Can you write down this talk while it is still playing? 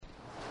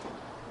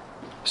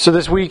So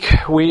this week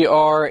we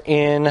are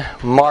in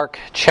Mark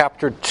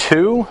chapter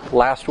 2.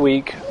 Last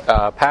week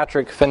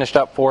Patrick finished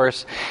up for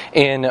us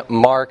in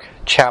Mark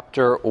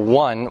chapter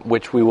 1,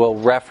 which we will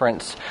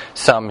reference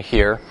some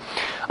here.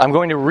 I'm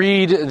going to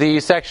read the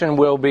section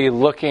we'll be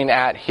looking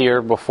at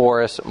here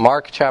before us,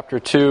 Mark chapter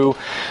 2,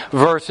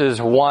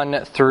 verses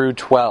 1 through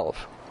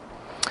 12.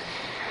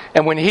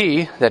 And when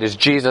he, that is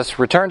Jesus,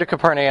 returned to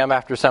Capernaum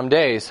after some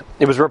days,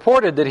 it was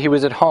reported that he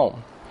was at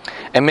home.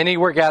 And many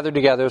were gathered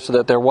together so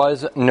that there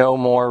was no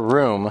more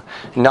room,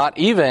 not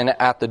even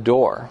at the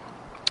door.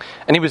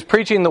 And he was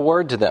preaching the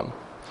word to them.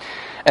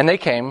 And they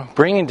came,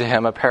 bringing to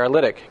him a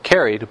paralytic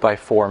carried by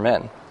 4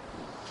 men.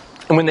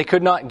 And when they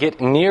could not get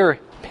near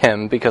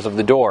him because of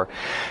the door,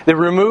 they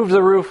removed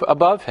the roof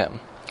above him.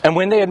 And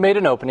when they had made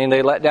an opening,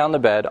 they let down the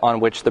bed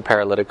on which the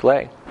paralytic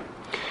lay.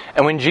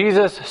 And when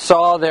Jesus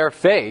saw their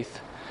faith,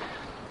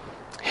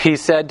 he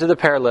said to the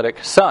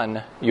paralytic,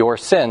 "Son, your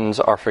sins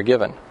are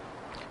forgiven."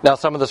 Now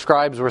some of the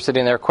scribes were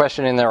sitting there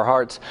questioning in their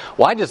hearts,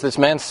 "Why does this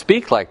man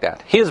speak like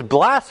that? He is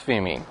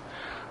blaspheming.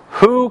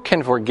 Who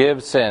can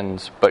forgive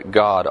sins but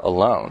God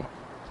alone?"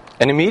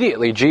 And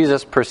immediately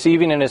Jesus,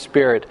 perceiving in his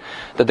spirit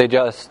that they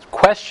just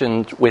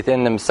questioned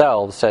within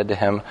themselves, said to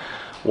him,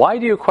 "Why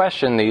do you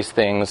question these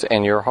things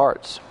in your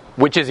hearts?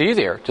 Which is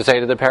easier, to say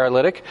to the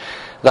paralytic,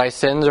 'Thy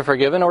sins are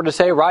forgiven,' or to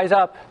say, 'Rise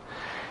up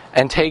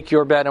and take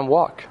your bed and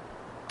walk'?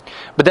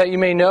 But that you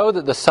may know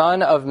that the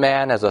Son of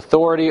Man has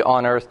authority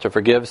on earth to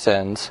forgive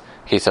sins,"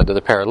 he said to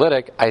the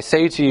paralytic, "I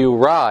say to you,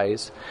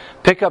 rise,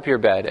 pick up your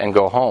bed, and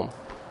go home."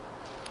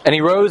 And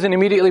he rose and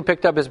immediately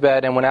picked up his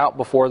bed and went out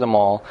before them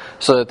all,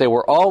 so that they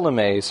were all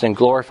amazed and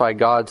glorified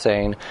God,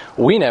 saying,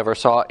 "We never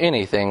saw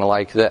anything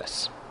like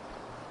this."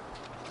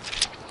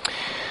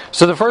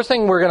 So the first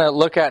thing we're going to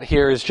look at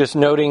here is just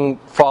noting,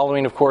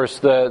 following, of course,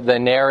 the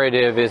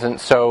narrative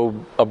isn't so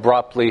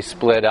abruptly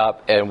split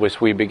up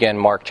as we begin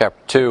Mark chapter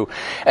 2.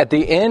 At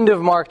the end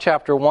of Mark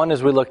chapter 1,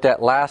 as we looked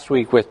at last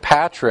week with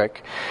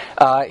Patrick,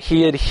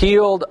 he had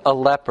healed a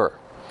leper.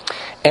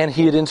 And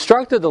he had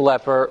instructed the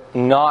leper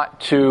not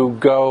to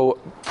go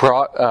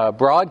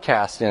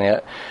broadcasting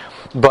it,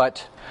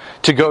 but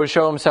to go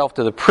show himself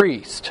to the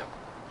priest.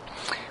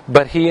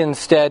 But he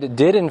instead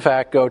did in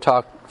fact go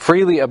talk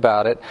freely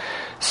about it,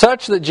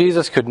 such that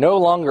Jesus could no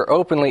longer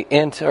openly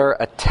enter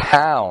a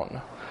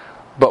town,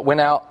 but went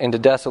out into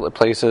desolate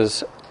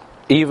places.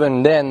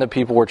 Even then, the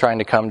people were trying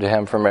to come to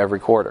him from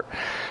every quarter.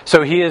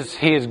 So he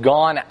has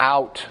gone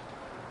out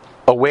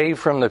away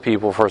from the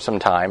people for some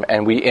time,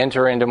 and we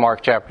enter into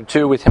Mark chapter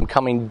 2 with him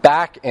coming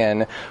back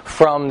in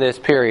from this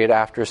period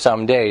after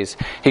some days.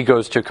 He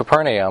goes to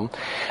Capernaum,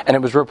 and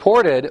it was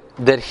reported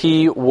that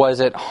he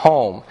was at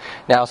home.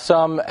 Now,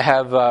 some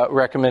have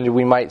recommended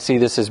we might see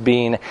this as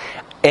being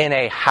in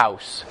a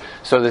house.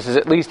 So this is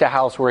at least a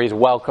house where he's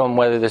welcome.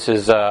 Whether this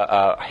is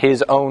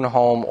his own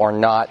home or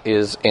not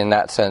is, in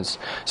that sense,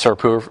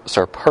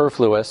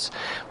 superfluous.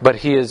 But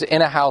he is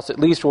in a house at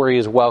least where he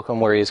is welcome,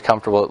 where he is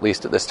comfortable, at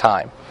least at this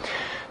time.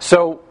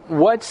 So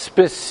what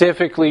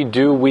specifically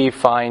do we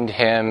find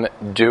him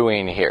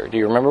doing here? Do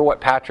you remember what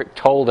Patrick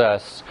told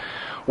us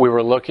we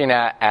were looking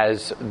at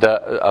as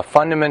a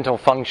fundamental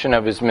function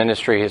of his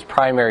ministry, his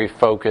primary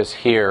focus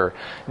here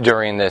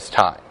during this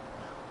time?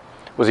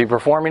 Was he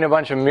performing a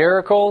bunch of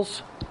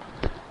miracles?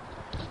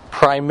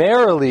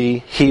 Primarily,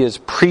 he is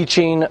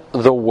preaching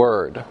the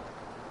word.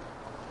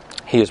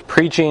 He is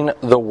preaching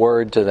the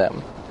word to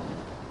them.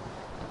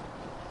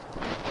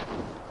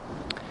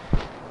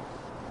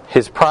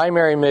 His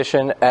primary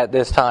mission at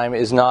this time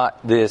is not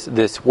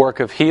this work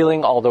of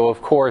healing, although of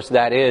course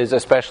that is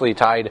especially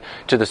tied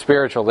to the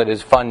spiritual, that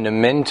is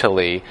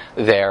fundamentally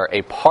there,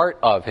 a part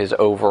of his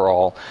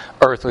overall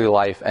earthly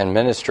life and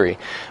ministry.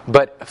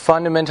 But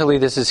fundamentally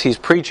he's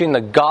preaching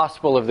the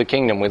gospel of the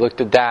kingdom. We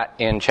looked at that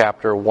in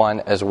chapter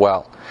 1 as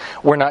well.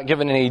 We're not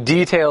given any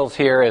details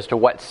here as to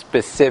what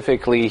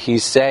specifically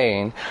he's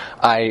saying.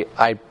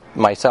 I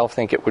myself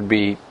think it would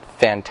be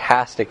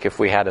fantastic if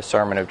we had a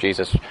sermon of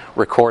Jesus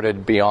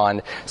recorded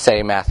beyond,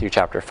 say, Matthew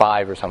chapter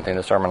 5 or something,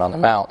 the Sermon on the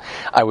Mount.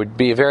 I would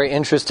be very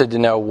interested to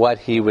know what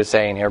he was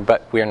saying here,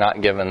 but we're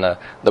not given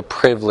the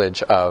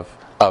privilege of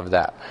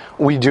that.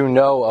 We do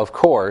know, of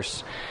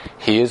course,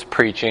 he is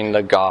preaching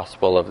the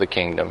gospel of the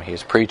kingdom.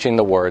 He's preaching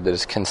the word that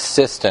is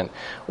consistent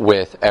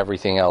with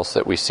everything else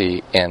that we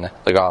see in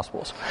the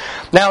Gospels.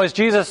 Now, is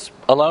Jesus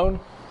alone?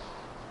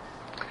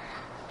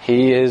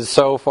 He is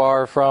so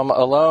far from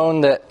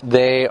alone that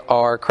they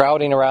are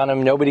crowding around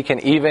him. Nobody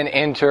can even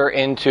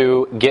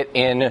get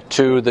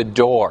into the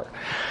door.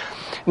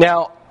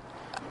 Now,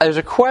 there's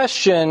a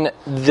question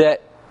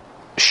that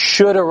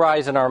should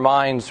arise in our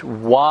minds.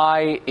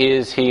 Why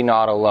is he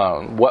not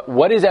alone?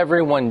 What is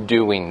everyone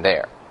doing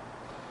there?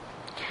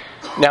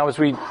 Now, as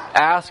we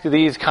ask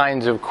these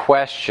kinds of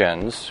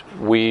questions,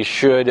 we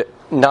should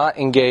not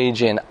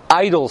engage in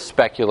idle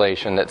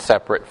speculation that's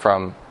separate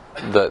from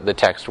the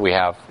text we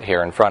have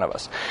here in front of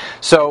us.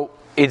 So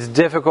it's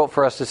difficult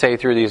for us to say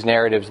through these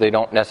narratives they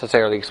don't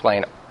necessarily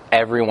explain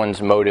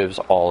everyone's motives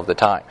all of the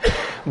time.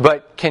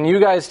 But can you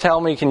guys tell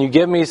me, can you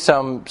give me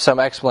some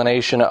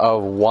explanation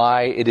of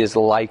why it is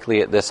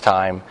likely at this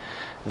time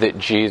that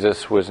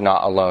Jesus was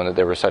not alone, that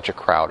there was such a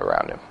crowd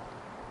around him?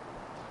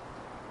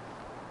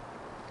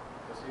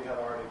 Because he had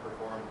already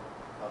performed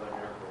other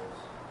miracles.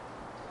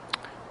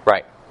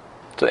 Right.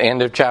 So the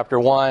end of chapter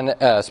 1,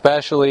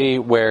 especially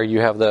where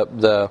you have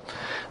the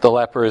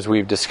leper, as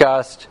we've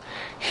discussed.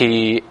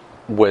 He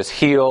was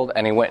healed,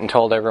 and he went and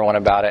told everyone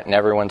about it, and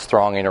everyone's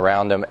thronging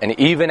around him. And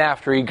even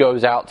after he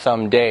goes out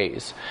some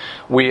days,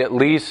 we at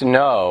least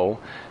know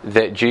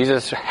that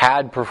Jesus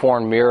had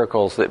performed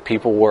miracles that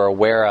people were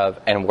aware of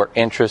and were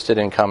interested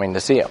in coming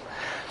to see him.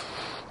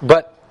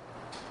 But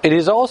it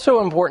is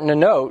also important to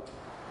note,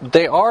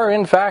 they are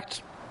in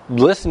fact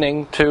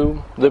listening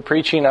to the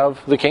preaching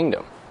of the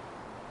kingdom.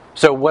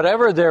 So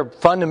whatever their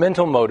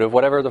fundamental motive,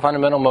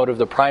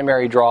 the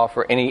primary draw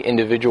for any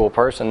individual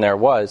person there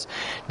was,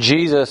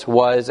 Jesus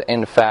was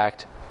in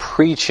fact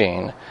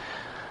preaching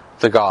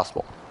the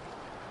gospel.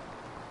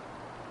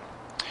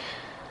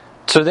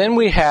 So then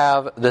we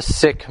have the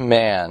sick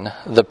man,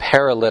 the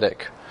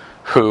paralytic,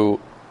 who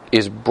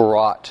is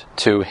brought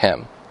to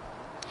him.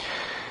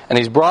 And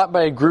he's brought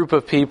by a group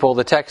of people.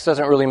 The text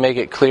doesn't really make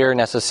it clear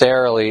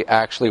necessarily,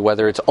 actually,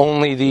 whether it's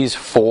only these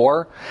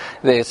 4.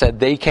 They said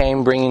they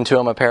came bringing to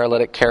him a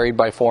paralytic carried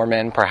by 4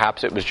 men.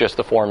 Perhaps it was just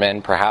the 4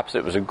 men. Perhaps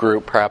it was a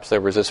group. Perhaps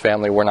there was his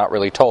family. We're not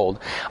really told.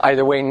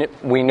 Either way,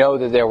 we know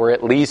that there were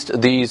at least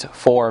these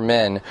 4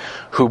 men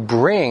who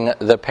bring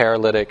the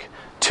paralytic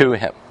to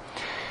him.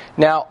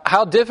 Now,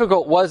 how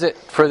difficult was it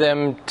for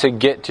them to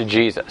get to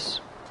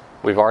Jesus?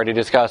 We've already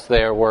discussed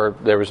there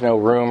was no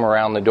room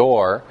around the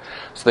door,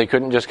 so they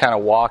couldn't just kind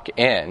of walk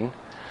in.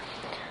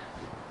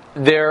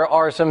 There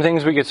are some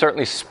things we could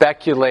certainly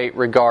speculate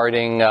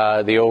regarding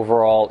the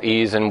overall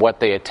ease and what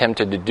they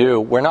attempted to do.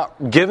 We're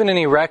not given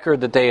any record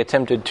that they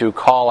attempted to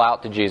call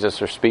out to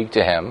Jesus or speak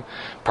to him.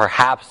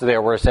 Perhaps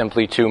there were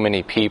simply too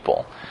many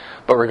people.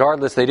 But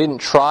regardless, they didn't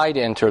try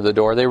to enter the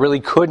door. They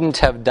really couldn't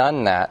have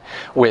done that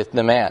with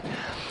the man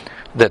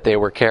that they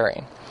were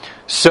carrying.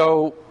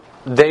 So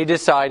they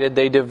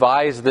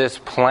devised this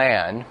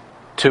plan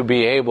to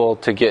be able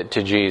to get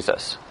to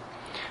Jesus.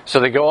 So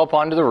they go up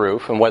onto the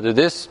roof, and whether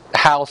this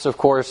house, of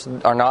course,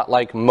 are not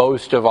like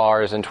most of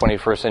ours in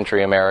 21st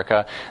century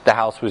America, the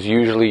house was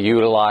usually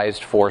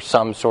utilized for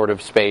some sort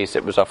of space.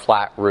 It was a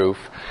flat roof.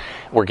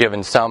 We're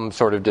given some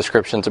sort of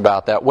descriptions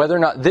about that. Whether or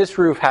not this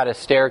roof had a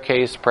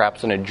staircase,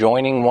 perhaps an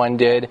adjoining one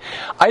did.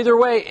 Either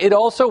way, it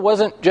also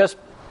wasn't just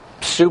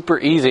super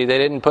easy. They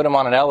didn't put him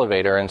on an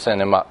elevator and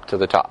send him up to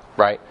the top,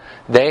 right?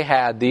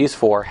 These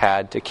 4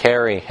 had to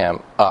carry him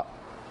up.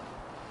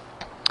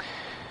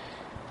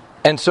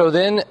 And so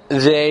then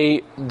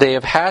they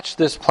have hatched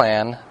this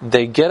plan.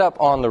 They get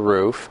up on the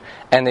roof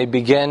and they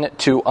begin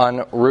to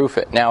unroof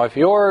it. Now, if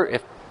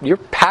you're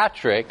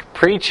Patrick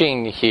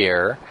preaching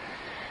here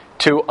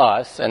to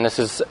us, and this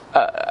is,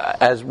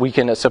 as we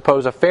can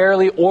suppose, a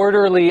fairly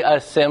orderly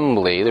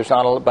assembly. There's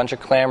not a bunch of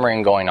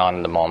clamoring going on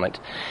at the moment.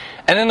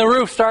 And then the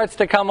roof starts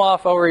to come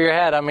off over your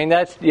head. I mean,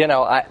 that's,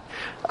 I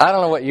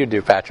don't know what you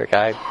do, Patrick.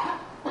 I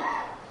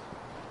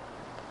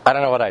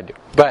don't know what I do.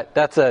 But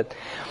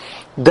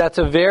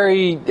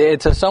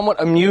it's a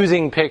somewhat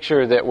amusing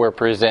picture that we're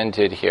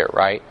presented here,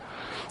 right?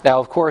 Now,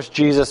 of course,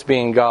 Jesus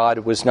being God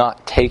was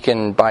not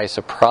taken by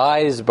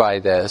surprise by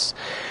this,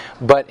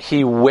 but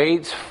he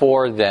waits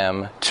for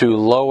them to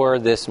lower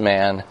this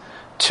man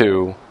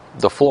to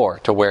the floor,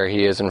 to where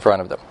he is in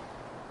front of them.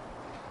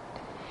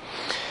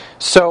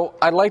 So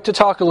I'd like to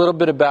talk a little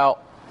bit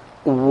about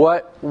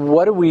what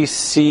do we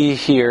see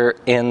here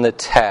in the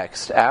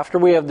text. After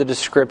we have the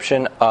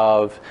description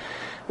of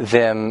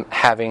them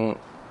having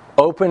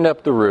opened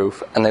up the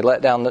roof and they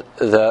let down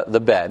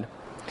the bed.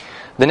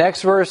 The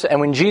next verse, and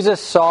when Jesus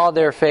saw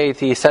their faith,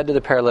 he said to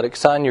the paralytic,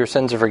 "Son, your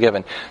sins are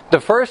forgiven." The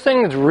first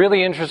thing that's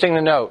really interesting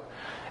to note,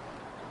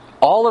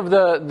 all of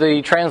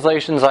the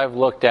translations I've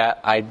looked at,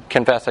 I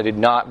confess I did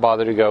not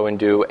bother to go and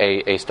do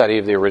a study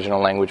of the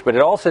original language, but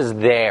it all says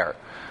there.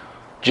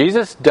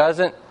 Jesus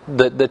doesn't,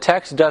 the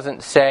text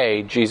doesn't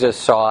say Jesus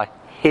saw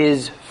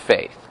his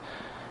faith,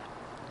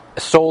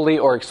 solely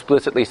or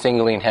explicitly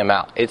singling him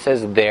out. It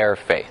says their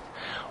faith.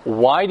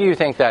 Why do you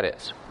think that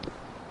is?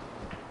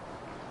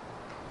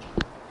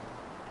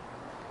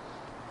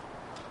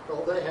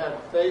 Well, they had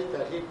faith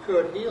that he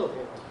could heal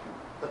him,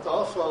 but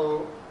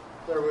also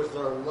there was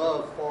their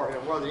love for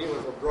him, whether he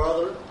was a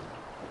brother,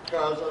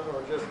 cousin,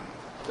 or just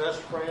best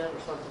friend or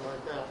something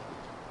like that.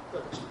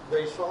 But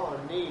they saw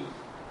a need,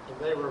 and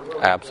they were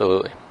willing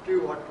Absolutely. to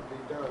do what could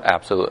be done.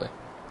 Absolutely.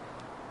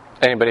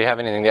 Anybody have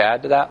anything to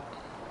add to that?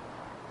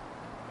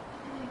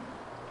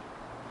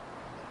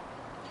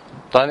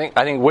 So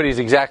I think Woody's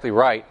exactly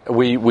right.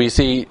 We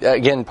see,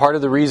 again, part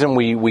of the reason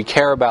we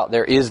care about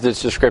there is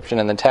this description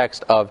in the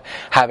text of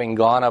having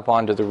gone up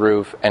onto the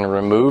roof and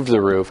removed the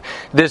roof.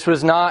 This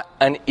was not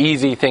an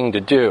easy thing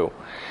to do.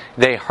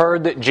 They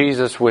heard that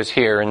Jesus was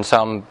here in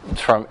some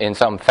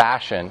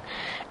fashion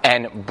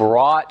and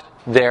brought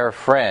their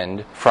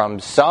friend from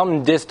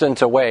some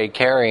distance away,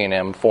 carrying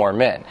him 4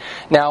 men.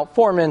 Now,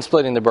 4 men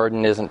splitting the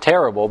burden isn't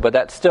terrible, but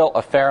that's still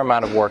a fair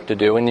amount of work to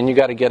do, and then you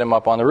got to get him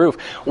up on the roof.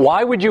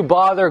 Why would you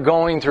bother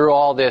going through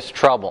all this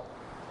trouble?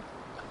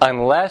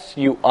 Unless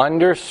you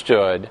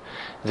understood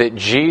that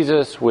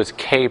Jesus was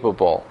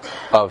capable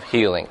of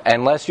healing.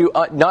 Unless you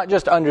not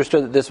just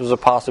understood that this was a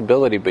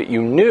possibility, but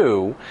you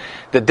knew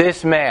that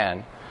this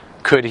man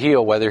could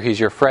heal, whether he's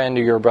your friend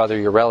or your brother,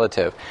 your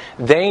relative.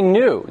 They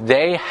knew.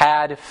 They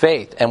had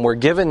faith. And we're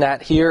given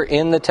that here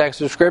in the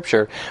text of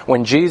Scripture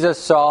when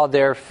Jesus saw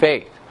their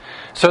faith.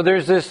 So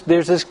there's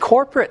this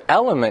corporate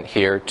element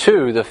here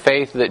to the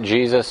faith that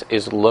Jesus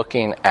is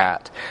looking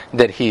at,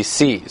 that he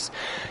sees.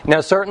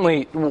 Now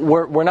certainly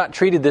we're not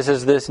treated this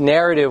as this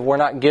narrative, we're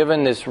not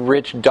given this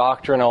rich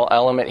doctrinal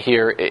element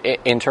here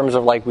in terms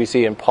of like we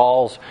see in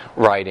Paul's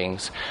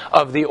writings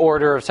of the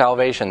order of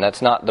salvation.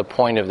 That's not the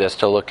point of this,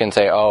 to look and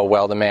say, oh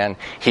well, the man,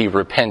 he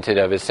repented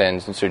of his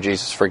sins and so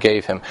Jesus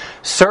forgave him.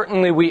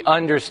 Certainly we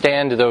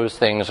understand those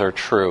things are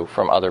true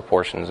from other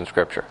portions in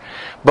Scripture.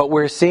 But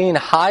we're seeing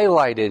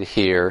highlighted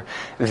here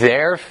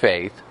their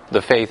faith,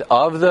 the faith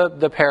of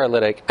the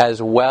paralytic,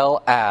 as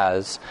well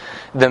as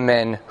the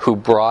men who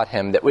brought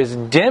him, that was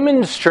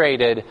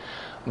demonstrated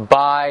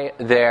by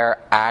their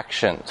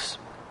actions.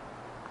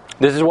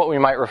 This is what we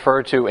might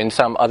refer to in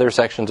some other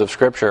sections of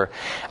Scripture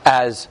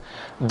as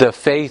the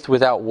faith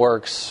without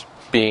works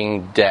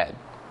being dead.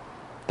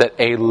 That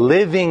a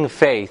living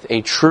faith,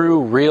 a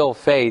true, real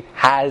faith,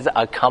 has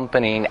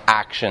accompanying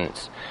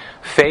actions.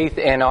 Faith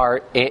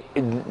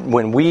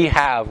when we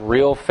have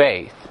real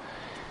faith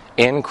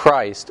in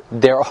Christ,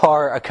 there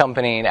are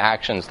accompanying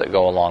actions that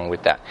go along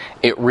with that.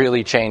 It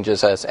really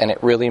changes us and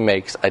it really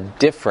makes a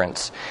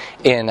difference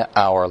in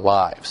our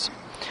lives.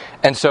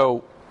 And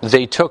so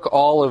they took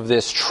all of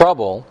this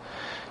trouble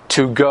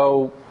to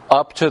go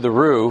up to the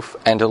roof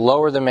and to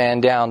lower the man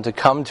down to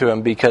come to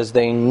him because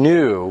they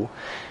knew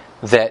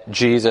that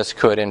Jesus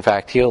could in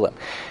fact heal them.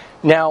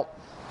 Now,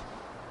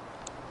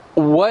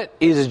 what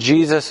is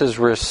Jesus'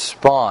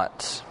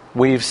 response?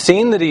 We've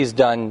seen that he's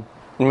done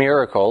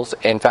miracles.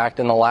 In fact,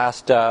 in the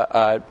last, in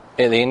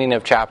the ending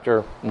of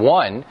chapter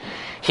 1,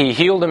 he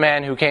healed a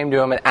man who came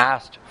to him and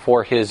asked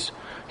for his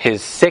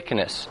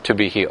sickness to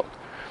be healed.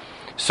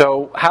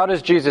 So, how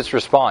does Jesus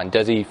respond?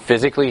 Does he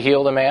physically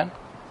heal the man?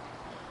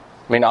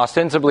 I mean,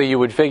 ostensibly, you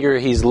would figure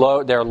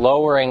they're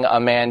lowering a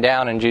man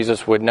down, and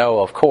Jesus would know,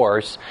 of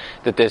course,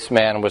 that this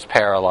man was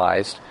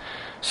paralyzed.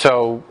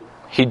 So,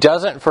 he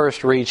doesn't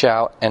first reach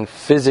out and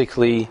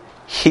physically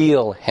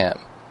heal him.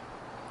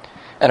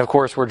 And of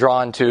course, we're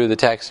drawn to the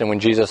text, and when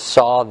Jesus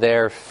saw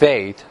their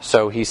faith,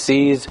 so he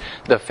sees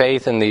the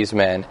faith in these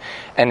men,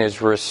 and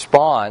his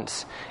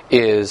response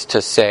is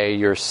to say,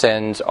 your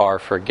sins are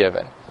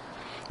forgiven.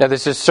 Now,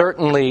 this is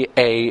certainly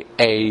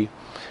a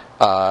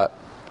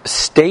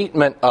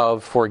statement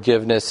of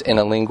forgiveness in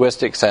a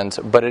linguistic sense,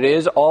 but it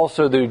is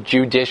also the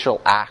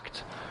judicial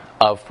act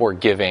of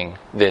forgiving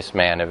this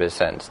man of his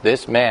sins.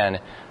 This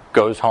man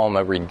goes home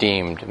a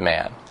redeemed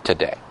man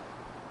today.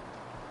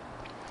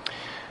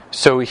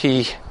 So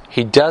he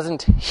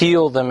doesn't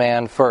heal the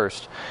man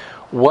first.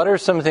 What are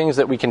some things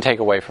that we can take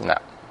away from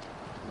that?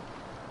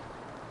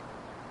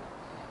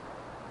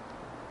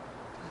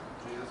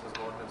 Jesus is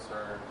more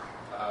concerned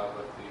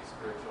with the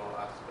spiritual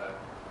aspect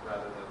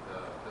rather than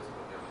the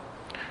physical healing.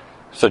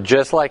 So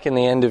just like in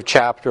the end of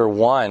chapter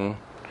 1,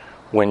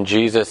 when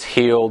Jesus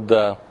healed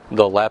the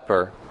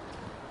leper,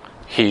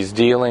 he's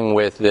dealing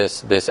with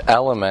this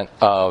element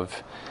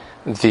of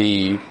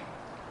the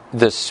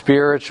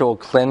spiritual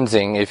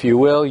cleansing. If you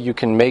will, you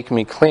can make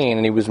me clean.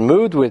 And he was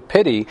moved with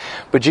pity,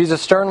 but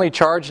Jesus sternly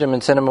charged him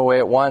and sent him away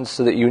at once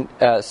so that you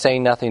say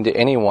nothing to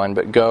anyone,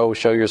 but go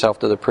show yourself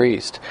to the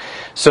priest.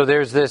 So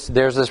there's this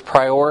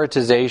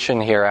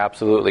prioritization here,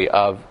 absolutely,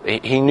 of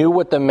he knew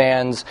what the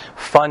man's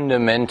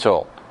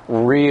fundamental,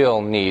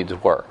 real needs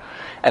were.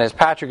 And as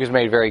Patrick has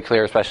made very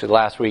clear, especially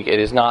last week, it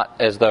is not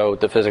as though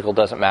the physical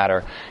doesn't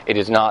matter. It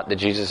is not that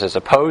Jesus is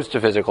opposed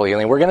to physical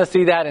healing. We're going to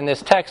see that in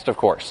this text, of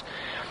course.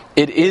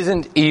 It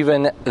isn't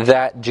even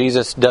that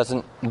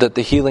that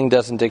the healing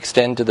doesn't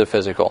extend to the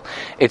physical.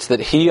 It's that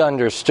he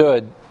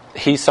understood,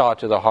 he saw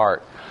to the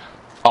heart.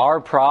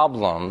 Our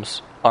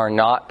problems are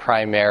not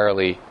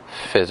primarily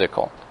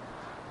physical.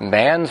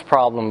 Man's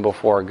problem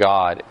before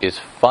God is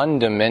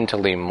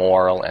fundamentally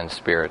moral and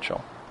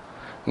spiritual.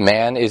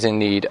 Man is in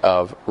need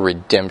of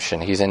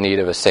redemption. He's in need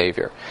of a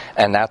Savior.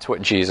 And that's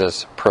what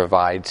Jesus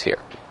provides here.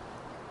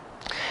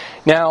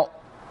 Now,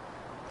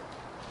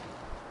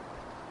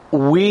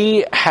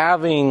 we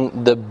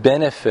having the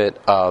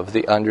benefit of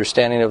the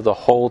understanding of the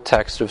whole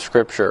text of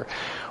Scripture,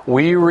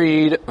 we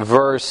read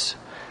verse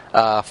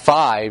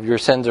 5, your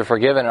sins are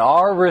forgiven.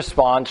 Our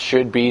response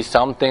should be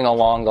something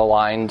along the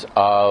lines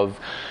of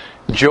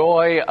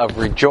joy, of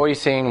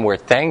rejoicing. We're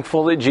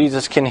thankful that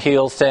Jesus can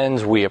heal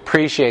sins. We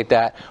appreciate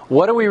that.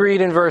 What do we read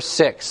in verse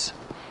 6?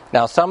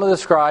 Now, some of the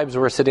scribes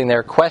were sitting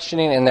there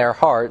questioning in their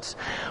hearts,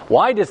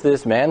 why does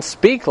this man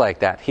speak like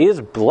that? He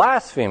is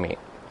blaspheming.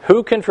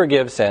 Who can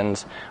forgive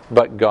sins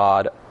but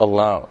God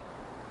alone?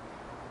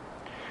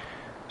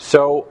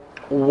 So,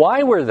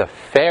 why were the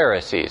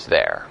Pharisees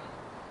there?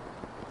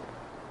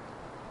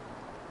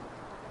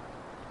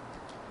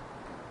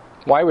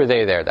 Why were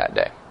they there that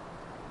day?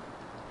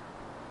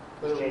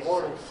 They were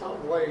wanting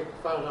some way,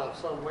 find out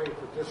some way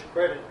to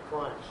discredit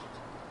Christ.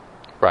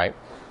 Right.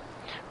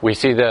 We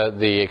see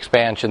the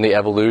expansion, the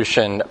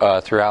evolution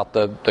throughout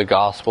the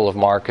Gospel of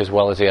Mark as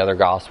well as the other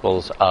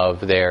Gospels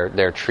of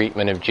their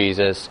treatment of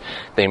Jesus.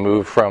 They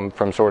move from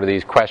sort of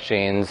these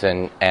questionings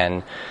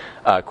and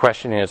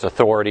questioning his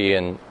authority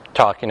and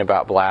talking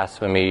about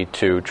blasphemy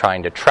to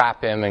trying to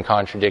trap him and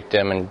contradict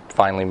him, and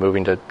finally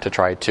moving to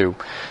try to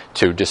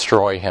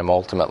destroy him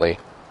ultimately.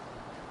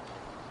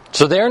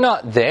 So they're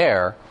not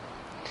there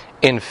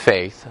in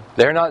faith.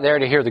 They're not there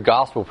to hear the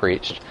gospel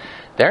preached.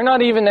 They're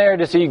not even there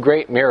to see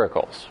great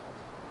miracles.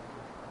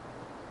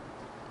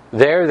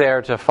 They're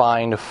there to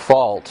find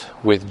fault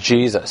with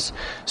Jesus.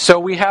 So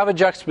we have a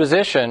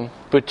juxtaposition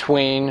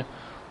between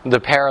the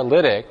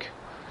paralytic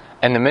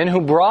and the men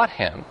who brought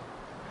him,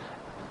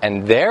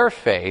 and their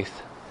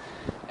faith,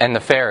 and the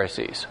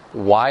Pharisees.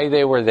 Why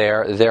they were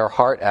there, their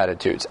heart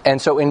attitudes.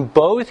 And so in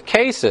both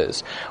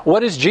cases,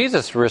 what is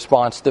Jesus'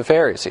 response to the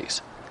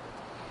Pharisees?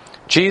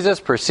 Jesus,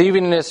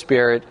 perceiving in his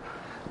spirit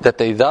that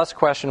they thus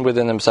questioned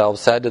within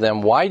themselves, said to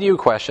them, "Why do you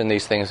question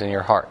these things in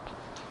your heart?"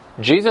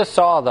 Jesus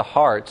saw the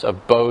hearts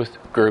of both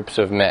groups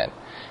of men.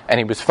 And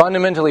he was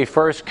fundamentally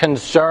first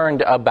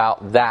concerned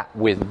about that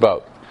with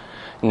both.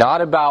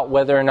 Not about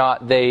whether or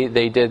not they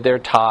did their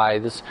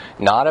tithes,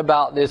 not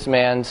about this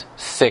man's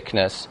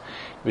sickness.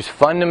 He was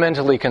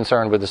fundamentally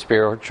concerned with the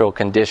spiritual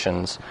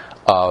conditions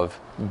of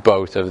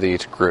both of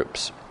these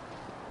groups.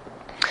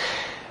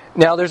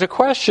 Now, there's a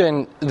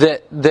question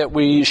that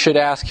we should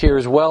ask here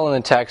as well in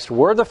the text.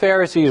 Were the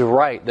Pharisees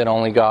right that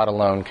only God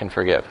alone can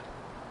forgive?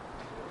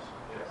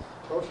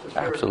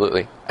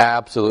 Absolutely.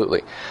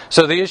 Absolutely.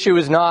 So the issue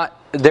is not,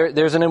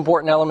 there's an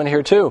important element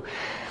here too.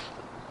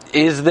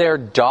 Is their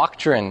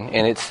doctrine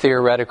in its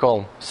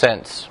theoretical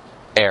sense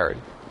erred?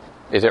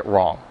 Is it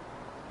wrong?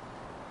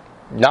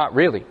 Not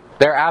really.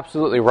 They're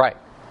absolutely right.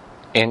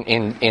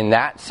 In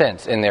that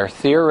sense, in their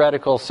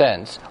theoretical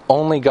sense,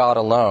 only God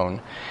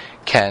alone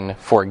can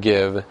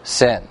forgive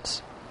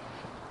sins.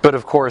 But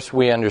of course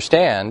we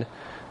understand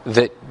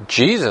that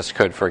Jesus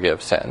could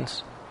forgive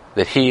sins,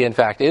 that he in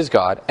fact is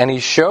God, and he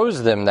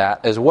shows them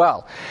that as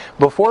well.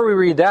 Before we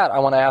read that, I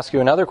want to ask you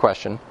another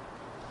question.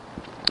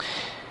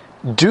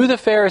 Do the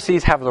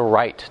Pharisees have the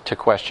right to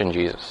question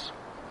Jesus?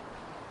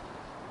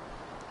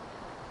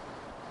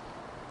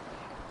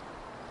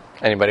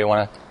 Anybody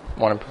want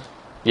to?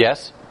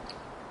 Yes?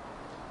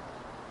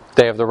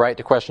 They have the right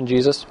to question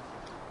Jesus?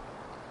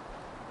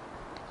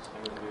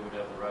 We would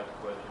have the right to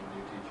question a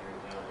new teacher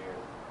down here.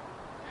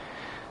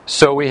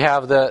 So we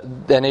have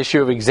an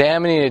issue of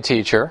examining a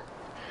teacher.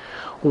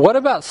 What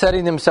about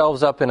setting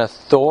themselves up in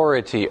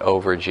authority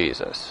over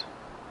Jesus?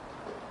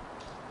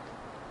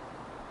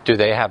 Do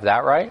they have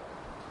that right?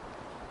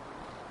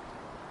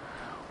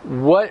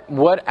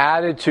 What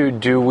attitude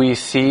do we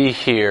see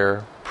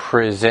here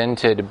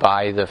presented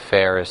by the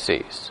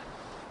Pharisees?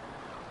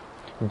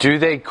 Do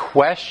they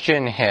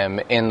question him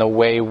in the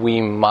way we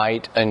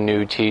might a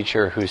new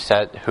teacher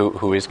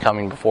who is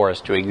coming before us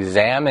to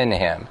examine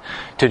him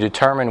to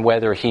determine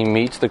whether he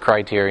meets the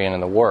criterion in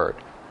the Word?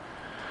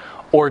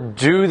 Or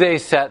do they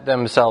set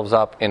themselves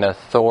up in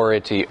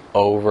authority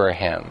over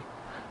him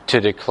to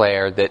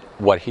declare that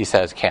what he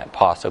says can't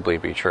possibly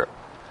be true?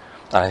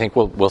 And I think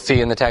we'll see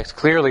in the text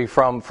clearly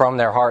from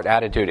their heart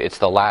attitude, it's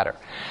the latter.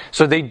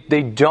 So they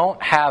don't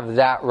have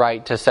that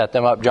right to set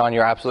them up. John,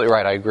 you're absolutely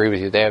right. I agree with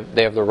you.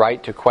 They have the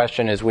right to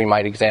question as we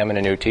might examine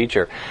a new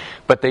teacher.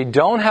 But they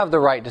don't have the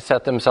right to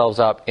set themselves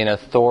up in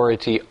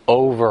authority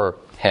over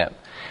him.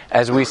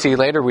 As we see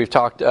later, we've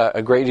talked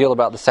a great deal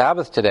about the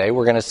Sabbath today.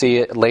 We're going to see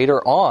it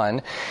later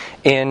on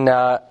in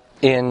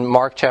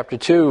Mark chapter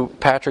 2.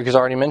 Patrick has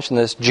already mentioned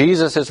this.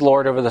 Jesus is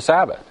Lord over the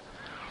Sabbath.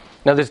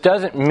 Now, this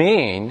doesn't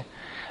mean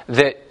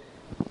that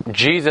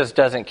Jesus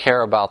doesn't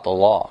care about the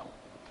law.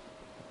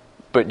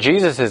 But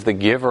Jesus is the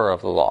giver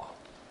of the law.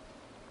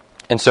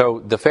 And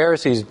so the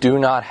Pharisees do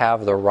not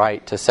have the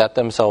right to set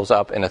themselves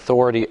up in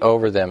authority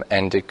over them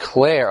and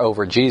declare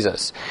over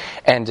Jesus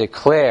and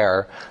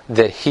declare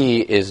that he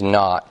is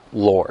not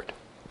Lord.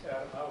 Adam,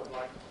 I would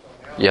like to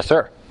point out, Yes,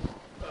 sir.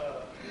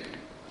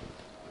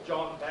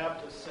 John the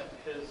Baptist sent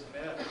his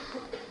men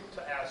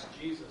to ask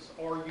Jesus,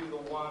 "Are you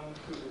the one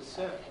who is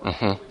sent?"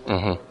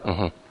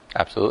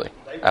 Absolutely.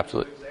 They were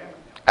Absolutely. to examine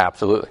him.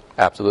 Absolutely.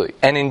 Absolutely.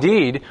 And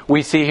indeed,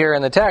 we see here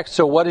in the text,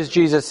 so what does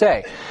Jesus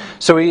say?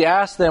 So he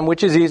asked them,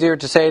 which is easier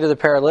to say to the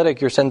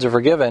paralytic, your sins are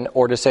forgiven,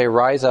 or to say,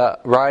 rise,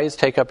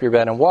 take up your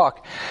bed and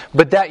walk?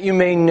 But that you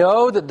may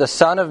know that the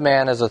Son of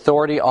Man has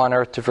authority on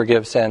earth to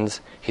forgive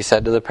sins, he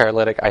said to the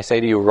paralytic, I say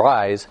to you,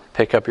 rise,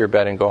 pick up your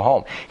bed and go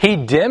home. He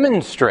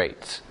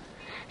demonstrates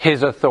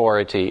his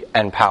authority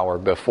and power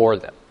before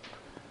them.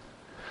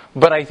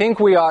 But I think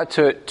we ought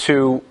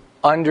to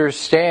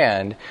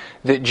understand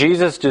that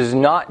Jesus does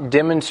not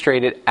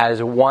demonstrate it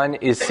as one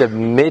is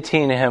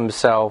submitting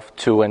himself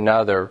to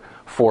another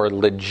for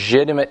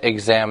legitimate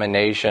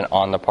examination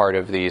on the part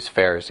of these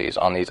Pharisees,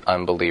 on these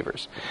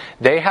unbelievers.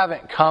 They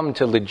haven't come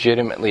to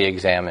legitimately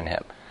examine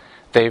him.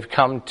 They've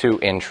come to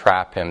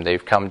entrap him.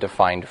 They've come to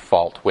find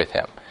fault with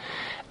him.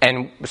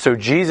 And so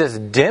Jesus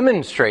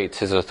demonstrates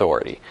his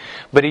authority,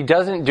 but he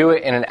doesn't do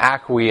it in an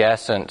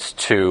acquiescence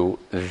to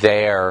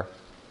their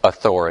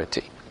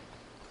authority.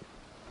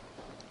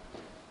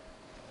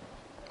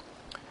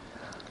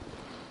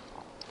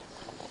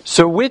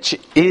 So which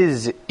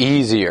is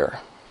easier?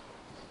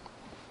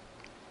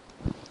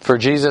 For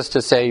Jesus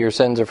to say your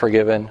sins are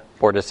forgiven,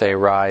 or to say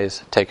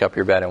rise, take up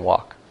your bed and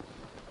walk?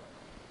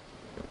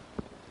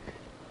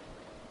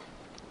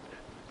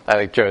 I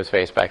like Joe's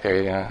face back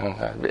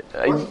there.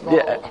 First of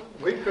all,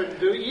 we couldn't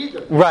do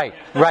either. Right,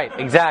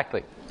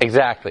 exactly.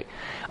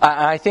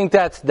 I think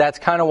that's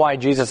kind of why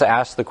Jesus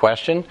asked the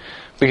question,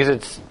 because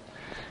it's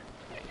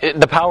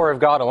the power of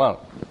God alone.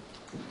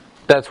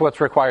 That's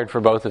what's required for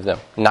both of them.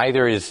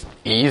 Neither is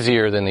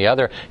easier than the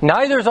other.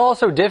 Neither is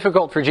also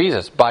difficult for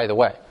Jesus, by the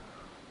way.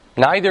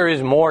 Neither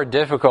is more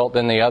difficult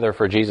than the other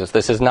for Jesus.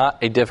 This is not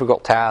a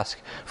difficult task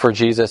for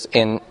Jesus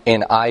in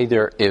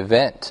either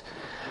event.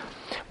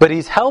 But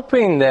he's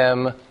helping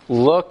them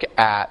look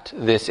at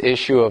this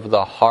issue of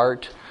the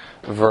heart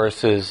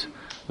versus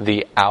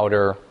the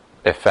outer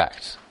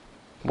effects.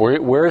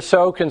 We're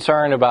so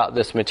concerned about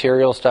this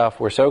material stuff.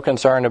 We're so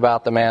concerned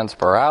about the man's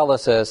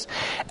paralysis.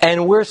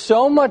 And we're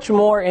so much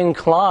more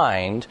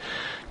inclined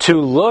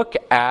to look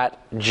at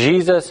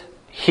Jesus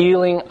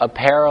healing a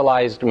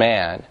paralyzed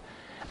man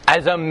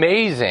as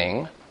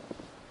amazing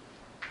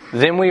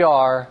than we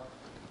are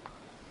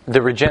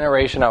the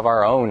regeneration of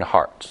our own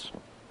hearts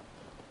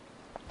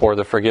or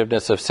the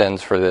forgiveness of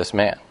sins for this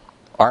man.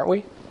 Aren't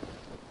we?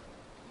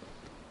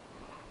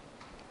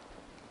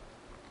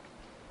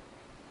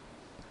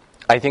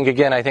 I think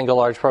a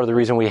large part of the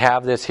reason we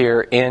have this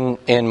here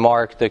in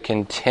Mark, the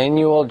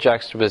continual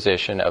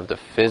juxtaposition of the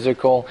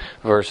physical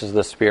versus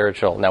the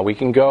spiritual. Now, we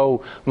can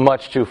go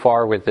much too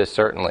far with this,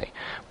 certainly.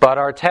 But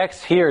our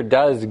text here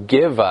does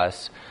give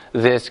us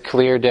this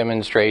clear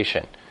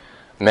demonstration.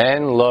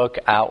 Men look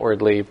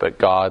outwardly, but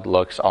God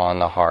looks on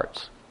the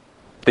hearts.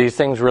 These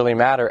things really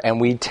matter, and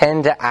we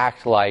tend to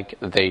act like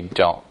they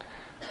don't.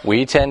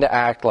 We tend to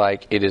act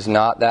like it is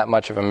not that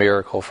much of a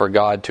miracle for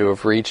God to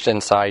have reached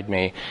inside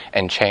me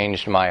and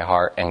changed my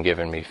heart and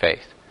given me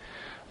faith.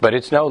 But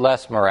it's no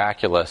less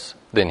miraculous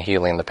than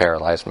healing the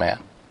paralyzed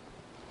man.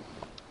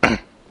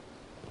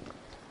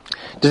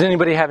 Does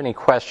anybody have any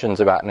questions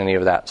about any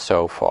of that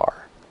so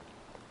far?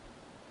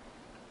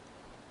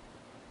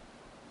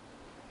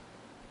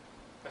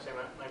 I say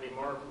that might be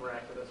more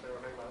miraculous when we're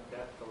talking about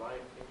death to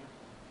life, and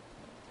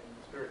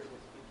spiritually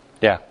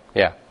speaking.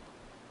 Yeah.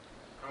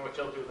 And what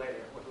you'll do later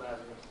with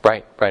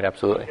Lazarus. Right,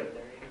 absolutely. Get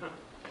there, you know?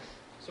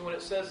 So when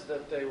it says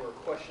that they were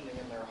questioning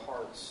in their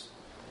hearts,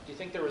 do you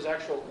think there was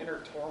actual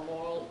inner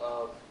turmoil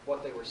of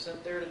what they were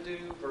sent there to do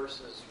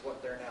versus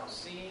what they're now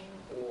seeing,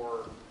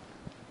 or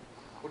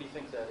what do you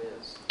think that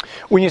is?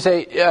 When you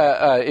say,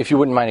 if you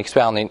wouldn't mind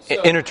expounding,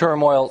 inner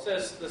turmoil...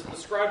 It says the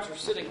scribes were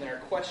sitting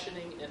there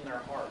questioning in their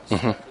hearts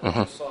after they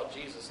just saw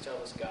Jesus tell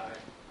this guy.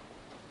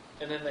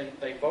 And then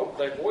they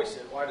voice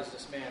it. Why does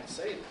this man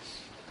say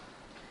this?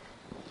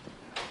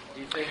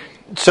 Do you think?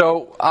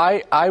 So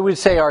I would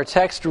say our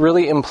text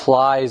really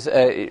implies,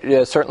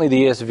 certainly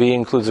the ESV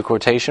includes the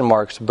quotation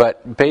marks,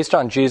 but based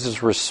on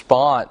Jesus'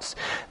 response,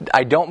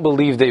 I don't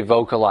believe they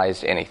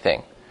vocalized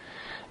anything.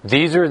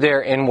 These are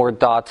their inward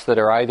thoughts that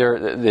are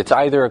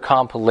either a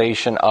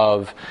compilation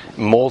of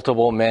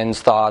multiple men's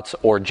thoughts,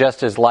 or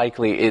just as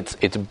likely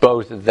it's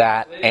both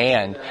that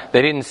and.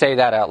 They didn't say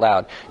that out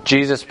loud.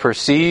 Jesus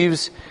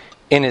perceives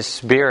in his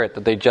spirit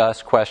that they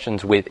just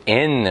questions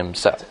within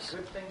themselves. That's a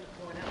good thing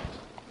to point out.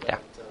 Yeah,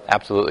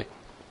 absolutely.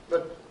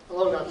 But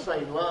along that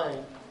same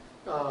line,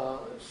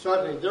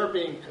 suddenly they're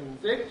being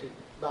convicted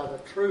by the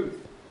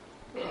truth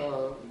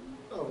of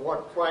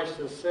what Christ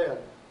has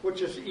said,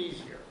 which is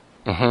easier.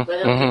 They have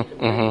been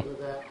convicted of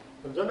that,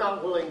 and they're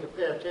not willing to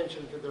pay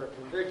attention to their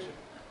conviction.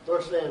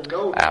 They're saying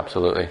no to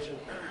absolutely. Conviction.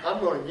 I'm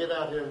going to get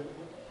out here and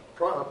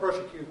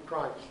persecute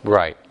Christ.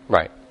 Right.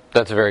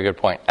 That's a very good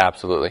point.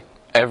 Absolutely.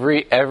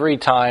 Every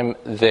time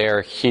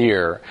they're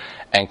here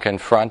and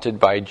confronted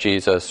by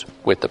Jesus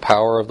with the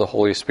power of the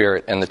Holy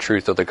Spirit and the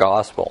truth of the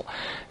gospel,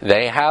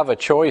 they have a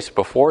choice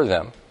before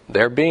them.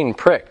 They're being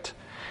pricked.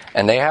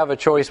 And they have a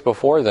choice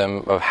before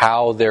them of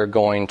how they're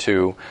going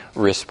to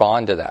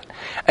respond to that.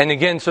 And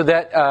again, so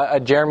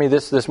that, Jeremy,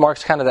 this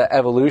marks kind of the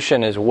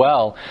evolution as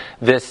well.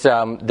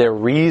 Their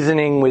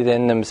reasoning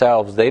within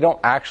themselves, they don't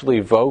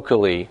actually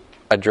vocally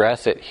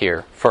address it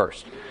here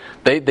first.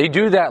 They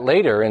do that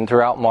later, and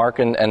throughout Mark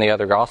and the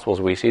other Gospels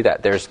we see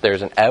that.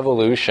 There's an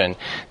evolution.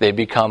 They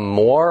become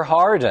more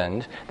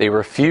hardened. They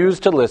refuse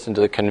to listen to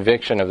the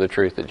conviction of the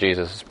truth that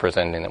Jesus is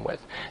presenting them with.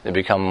 They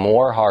become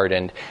more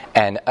hardened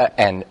and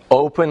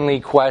openly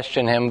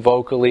question him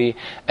vocally,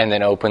 and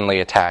then openly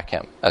attack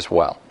him as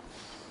well.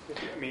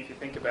 If you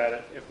think about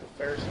it, if the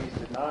Pharisees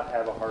did not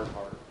have a hard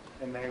heart,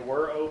 and they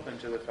were open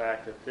to the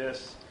fact that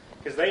this,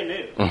 because they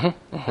knew,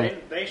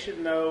 they should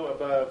know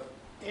above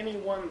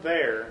anyone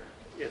there,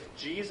 if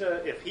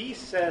he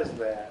says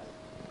that,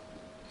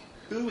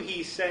 who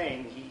he's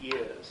saying he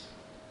is.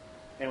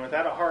 And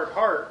without a hard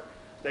heart,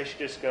 they should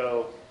just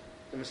go,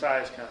 the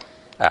Messiah's coming.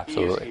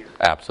 Absolutely. He is here.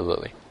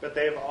 Absolutely. But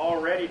they've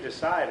already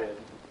decided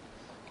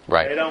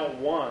Right. they don't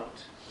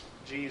want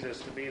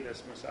Jesus to be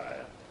this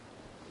Messiah.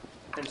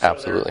 And so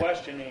Absolutely. they're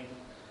questioning,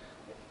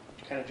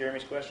 kind of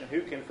Jeremy's question,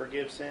 who can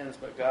forgive sins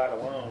but God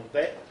alone?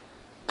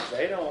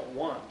 They don't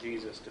want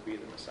Jesus to be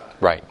the Messiah.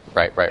 Right.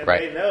 And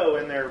they know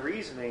in their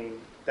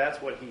reasoning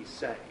that's what he's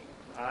saying.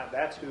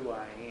 That's who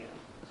I am.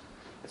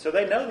 And so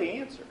they know the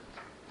answer.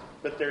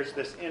 But there's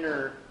this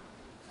inner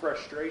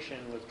frustration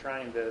with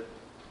trying to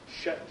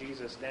shut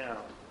Jesus down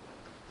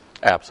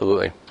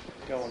Absolutely.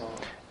 going on.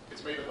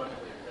 It's made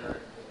abundantly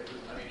apparent.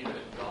 I mean, even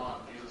in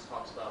John, Jesus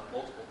talks about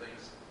multiple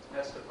things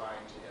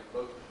testifying to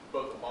him,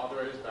 both the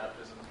Moderator's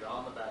baptism,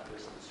 John the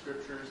Baptist, the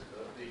Scriptures,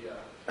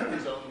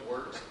 his own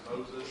works,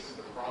 Moses,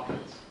 the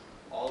prophets.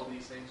 All of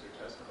these things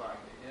are testifying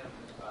to him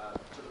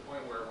to the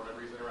point where,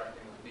 whenever he's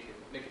interacting with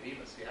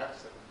Nicodemus, he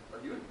asks him, "Are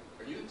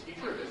you the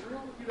teacher of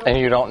Israel? And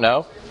you don't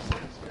know?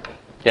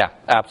 Yeah,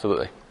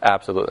 absolutely.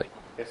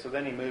 Okay, so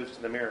then he moves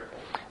to the miracle.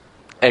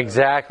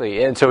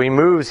 Exactly. And so he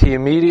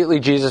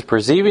immediately, Jesus,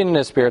 perceiving in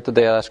his spirit that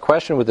they asked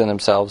question within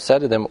themselves, said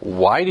to them,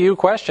 "Why do you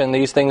question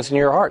these things in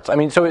your hearts?" I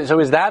mean, so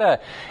is that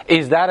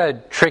a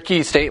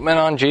tricky statement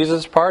on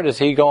Jesus' part? Is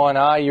he going,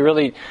 you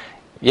really,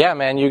 yeah,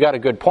 man, you got a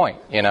good point,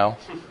 you know?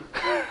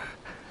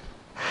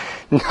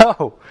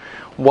 No.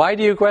 Why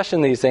do you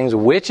question these things?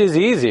 Which is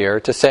easier,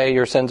 to say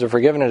your sins are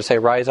forgiven or to say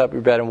rise up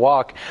your bed and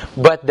walk?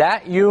 But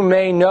that you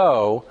may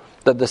know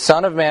that the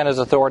Son of Man has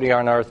authority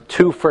on earth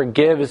to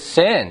forgive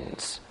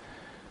sins.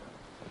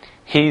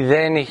 He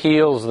then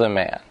heals the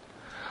man.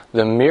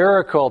 The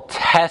miracle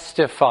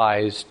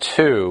testifies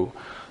to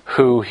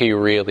who he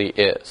really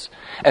is.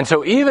 And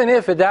so even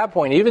if at that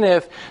point,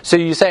 so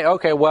you say,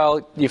 okay,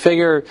 well, you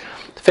figure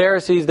the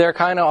Pharisees, they're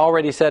kind of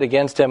already set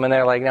against him, and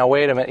they're like, now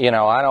wait a minute,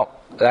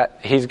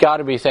 he's got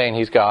to be saying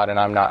he's God, and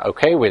I'm not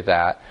okay with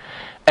that.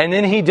 And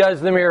then he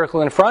does the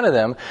miracle in front of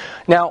them.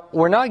 Now,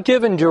 we're not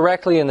given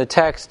directly in the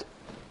text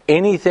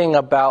anything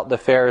about the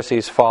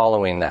Pharisees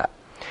following that.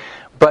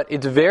 But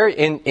it's very,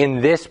 in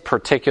this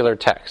particular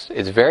text,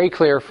 it's very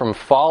clear from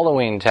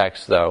following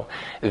text, though,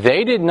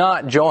 they did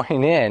not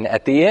join in.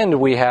 At the end,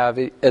 we have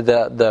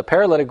the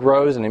paralytic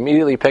rose and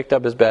immediately picked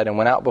up his bed and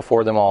went out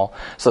before them all,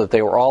 so that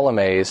they were all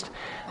amazed.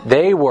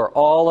 They were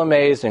all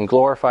amazed and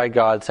glorified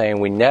God, saying,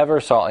 "We never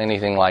saw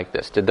anything like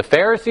this." Did the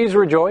Pharisees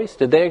rejoice?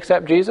 Did they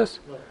accept Jesus?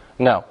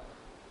 No.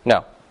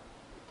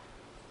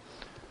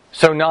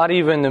 So not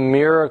even the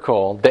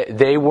miracle,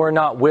 they were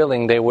not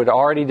willing. They would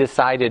already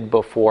decided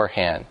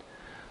beforehand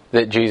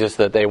that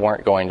they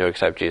weren't going to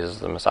accept Jesus as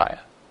the Messiah.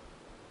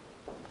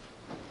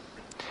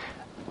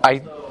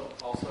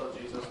 Also,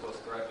 Jesus was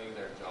threatening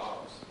their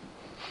jobs.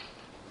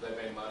 They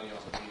made money on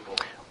the people.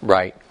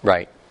 Right.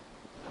 Kind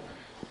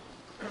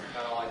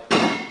of like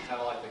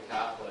the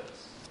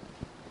Catholics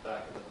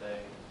back in the day.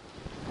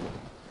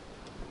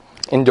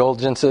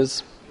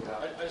 Indulgences.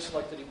 I just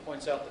like that he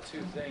points out the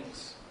two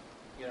things,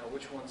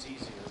 which one's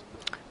easier.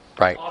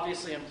 Right.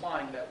 Obviously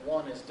implying that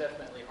one is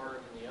definitely harder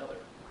than the other,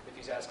 if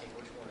he's asking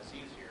which one is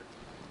easier.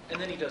 And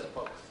then he does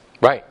both.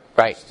 Right.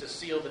 Just to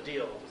seal the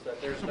deal, is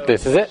that there's no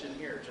This is it. question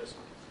here. Just,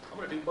 I'm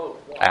going to do both.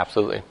 Watch.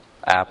 Absolutely.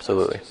 That's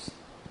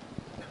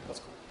cool.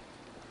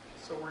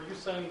 So were you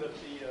saying that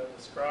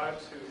the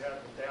scribes who had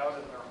doubt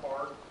in their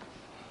heart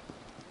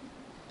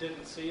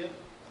didn't see it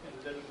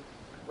and didn't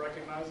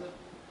recognize it?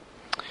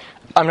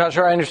 I'm not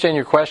sure I understand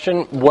your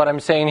question. What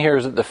I'm saying here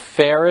is that the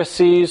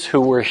Pharisees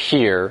who were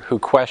here, who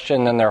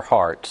questioned in their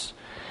hearts,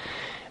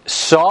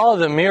 saw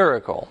the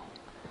miracle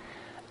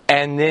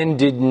and then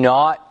did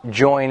not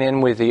join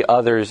in with the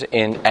others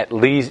in at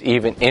least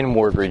even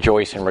inward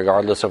rejoicing,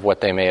 regardless of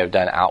what they may have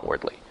done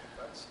outwardly.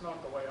 That's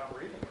not the way I'm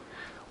reading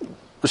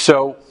it.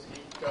 So,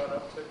 He got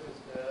up, took his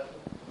bed,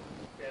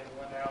 and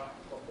went out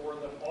before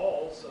them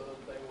all, so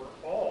that they were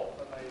all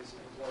amazed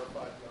and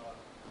glorified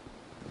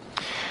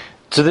God.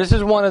 So this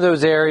is one of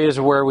those areas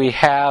where we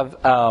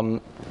have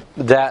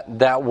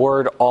that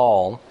word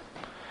 "all"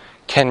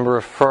 can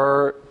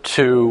refer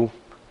to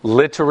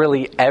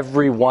literally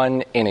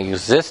everyone in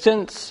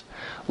existence,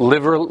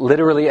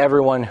 literally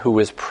everyone who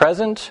is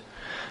present,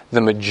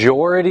 the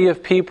majority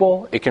of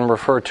people. It can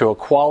refer to a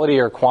quality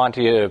or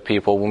quantity of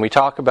people. When we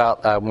talk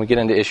about, when we get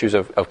into issues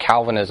of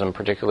Calvinism,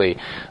 particularly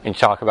when you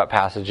talk about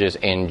passages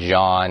in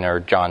John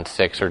or John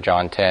 6 or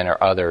John 10 or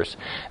others,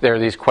 there are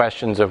these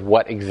questions of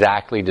what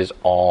exactly does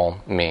all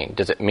mean?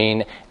 Does it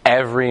mean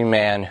every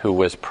man who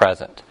was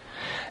present?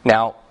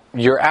 Now,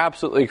 you're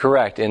absolutely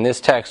correct. In this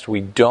text,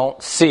 we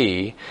don't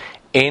see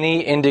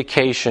any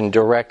indication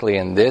directly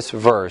in this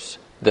verse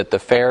that the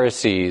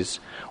Pharisees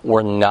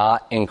were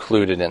not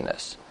included in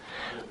this.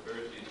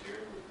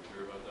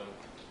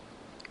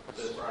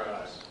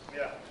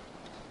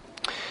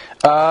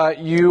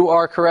 You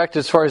are correct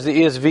as far as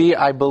the ESV.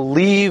 I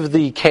believe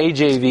the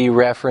KJV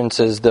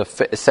references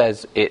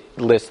says it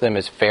lists them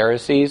as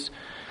Pharisees.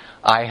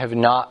 I have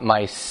not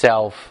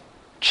myself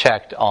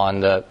checked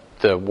on the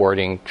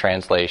wording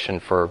translation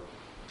for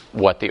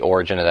what the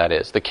origin of that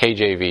is. The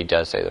KJV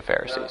does say the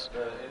Pharisees. The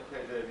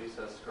NKJV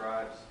says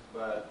scribes,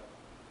 but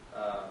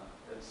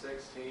in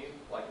 16,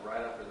 like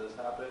right after this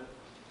happened,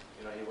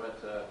 he went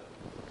to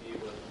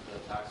eat with the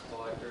tax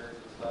collectors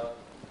and stuff,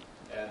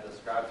 and the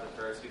scribes and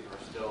Pharisees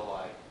were still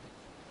like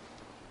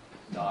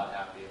not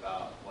happy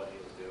about what he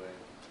was doing.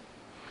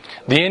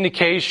 The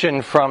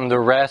indication from the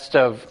rest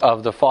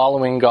of the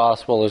following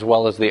gospel as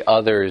well as the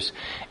others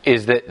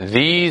is that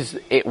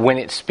when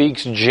it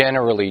speaks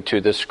generally to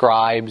the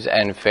scribes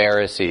and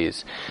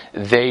Pharisees,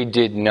 they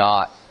did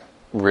not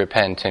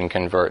repent and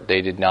convert.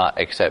 They did not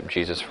accept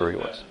Jesus for who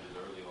he was.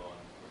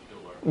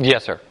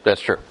 Yes, sir.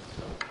 That's true.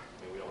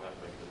 We don't have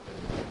to make the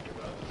opinion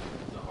about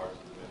the hearts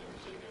of the men that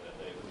were sitting there that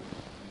day,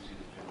 but we see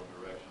the general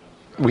direction of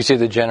the scribes. We see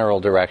the general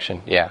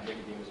direction, yeah.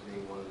 Nicodemus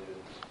being one of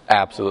the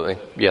Absolutely.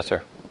 Yes,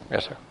 sir.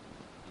 Yes, sir.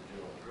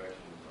 general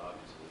direction is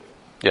obviously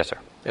there. Yes, sir.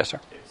 Yes, sir.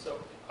 So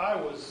I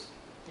was,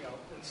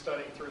 in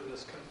studying through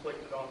this,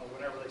 conflicted on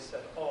whenever they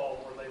said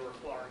all, were they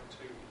referring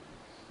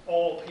to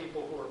all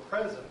people who were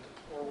present,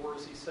 or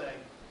was he saying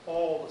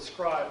all the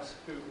scribes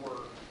who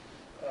were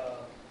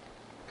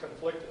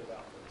conflicted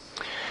about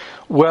this?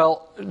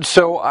 Well,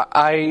 so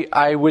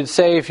I would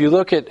say if you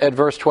look at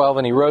verse 12,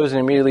 and he rose and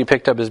immediately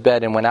picked up his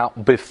bed and went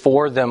out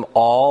before them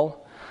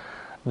all,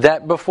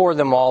 that before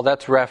them all,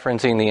 that's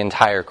referencing the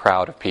entire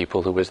crowd of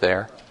people who was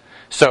there.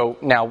 So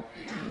now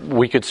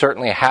we could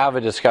certainly have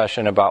a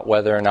discussion about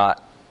whether or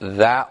not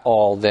that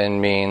all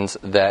then means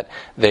that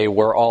they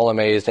were all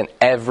amazed and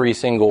every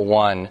single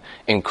one,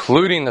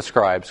 including the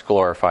scribes,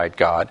 glorified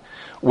God.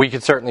 We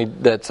could certainly,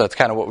 that's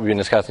kind of what we've been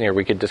discussing here.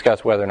 We could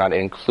discuss whether or not it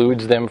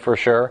includes them for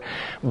sure.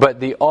 But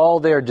the all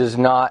there does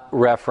not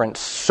reference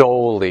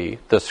solely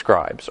the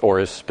scribes or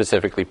is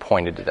specifically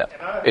pointed to them.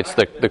 It's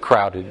the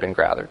crowd who'd been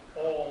gathered.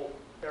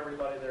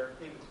 Everybody there,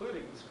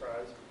 including the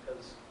scribes,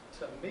 because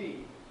to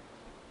me,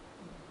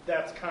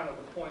 that's kind of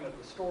the point of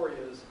the story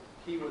is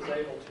he was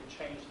able to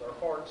change their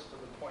hearts to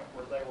the point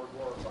where they were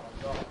glorifying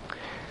God.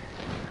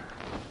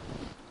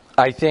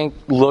 I think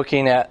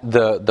looking at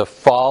the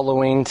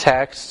following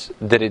text,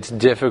 that it's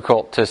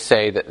difficult to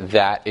say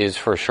that is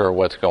for sure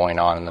what's going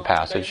on in the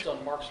passage. Based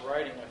on Mark's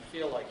writing, I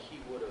feel like he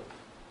would have,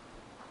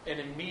 and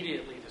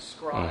immediately the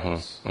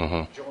scribes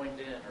joined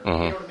in.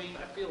 Or, you know what I mean?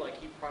 I feel like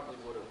he probably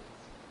would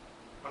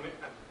have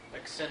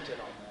accented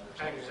on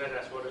that. I think you said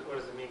that's what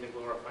does it mean to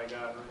glorify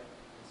God, right?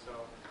 So,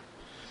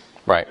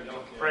 Right.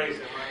 Praise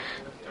Him,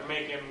 right? To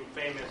make Him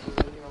famous,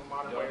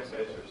 modern way to say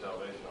Base it. your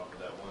salvation off of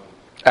that one.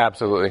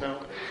 Absolutely. No.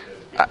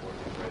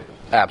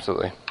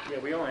 Absolutely. Yeah,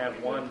 we only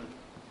have one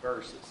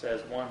verse that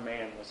says one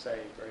man was saved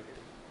right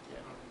here. Yeah.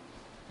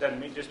 Doesn't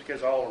mean just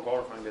because all were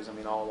glorifying doesn't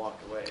mean all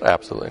walked away.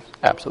 Absolutely.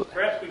 Absolutely.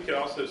 Perhaps we could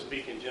also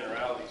speak in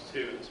generalities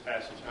too in this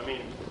passage. I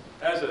mean,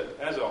 as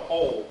a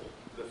whole,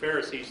 the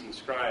Pharisees and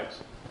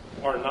scribes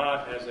are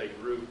not as a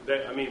group.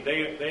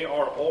 They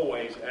are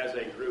always as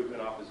a group in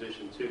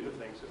opposition to the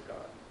things of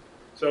God.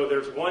 So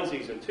there's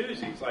onesies and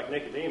twosies like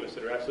Nicodemus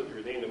that are absolutely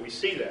redeemed, and we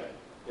see that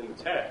in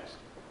the text.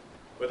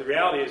 But the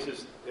reality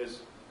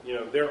is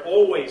they're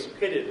always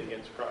pitted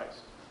against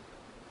Christ.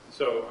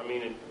 So I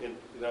mean,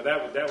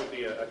 that would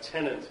be a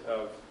tenet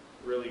of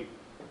really,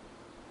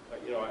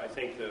 I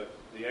think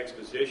the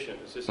exposition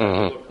is just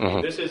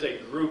this is a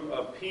group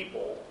of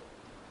people,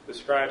 the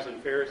scribes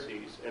and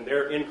Pharisees, and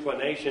their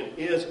inclination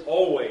is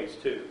always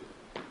to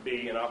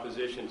be in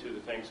opposition to the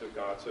things of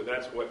God.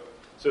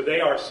 So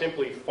they are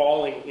simply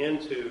falling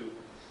into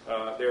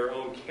their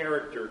own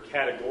character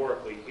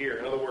categorically here.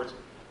 In other words,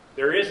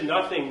 there is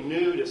nothing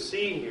new to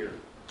see here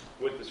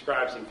with the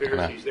scribes and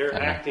Pharisees. They're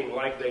acting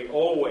like they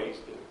always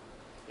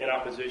do in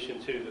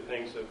opposition to the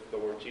things of the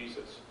Lord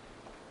Jesus.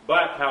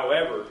 But,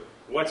 however,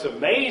 what's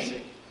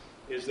amazing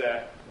is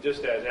that,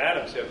 just as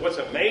Adam said, what's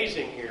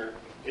amazing here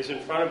is in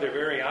front of their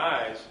very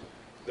eyes,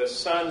 the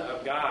Son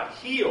of God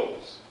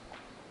heals,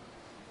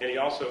 and He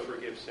also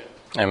forgives sin.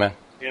 Amen.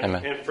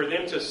 And for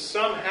them to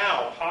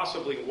somehow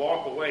possibly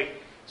walk away,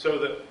 so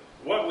that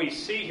what we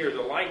see here, the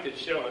light that's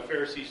shown in the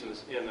Pharisees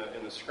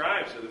and the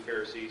scribes of the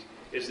Pharisees,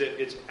 is that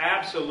it's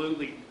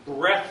absolutely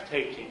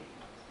breathtaking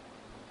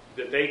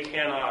that they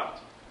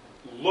cannot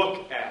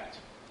look at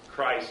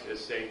Christ as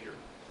Savior.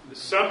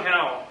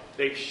 Somehow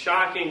they've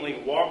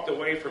shockingly walked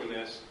away from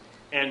this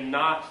and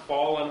not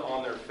fallen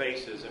on their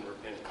faces in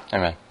repentance.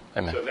 Amen.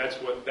 Amen. So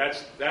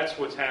that's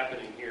what's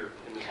happening here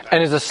in this passage.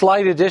 And as a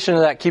slight addition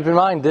to that, keep in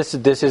mind, this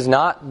is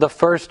not the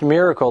first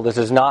miracle. This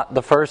is not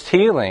the first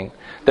healing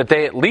that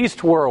they at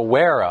least were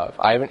aware of.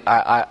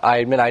 I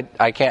admit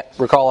I can't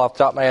recall off the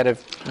top of my head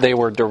if they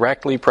were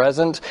directly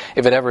present,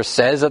 if it ever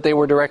says that they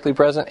were directly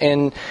present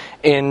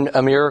in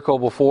a miracle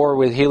before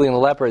with healing the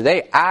leper.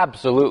 They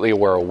absolutely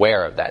were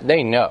aware of that.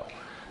 They know.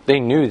 They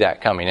knew that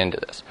coming into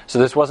this. So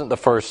this wasn't the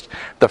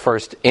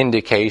first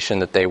indication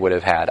that they would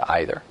have had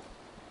either.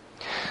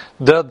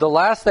 The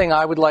last thing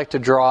I would like to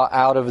draw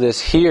out of this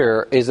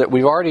here is that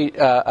we've already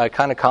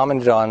kind of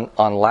commented on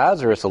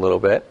Lazarus a little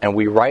bit, and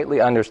we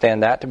rightly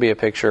understand that to be a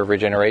picture of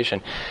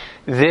regeneration.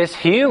 This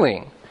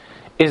healing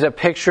is a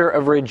picture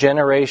of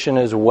regeneration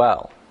as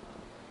well.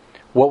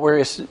 What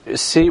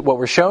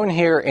we're shown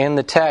here in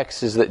the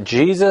text is that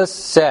Jesus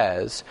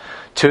says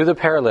to the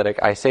paralytic,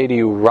 I say to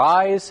you,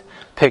 rise,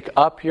 pick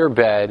up your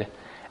bed,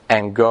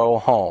 and go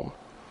home.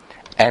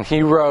 And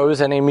he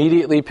rose and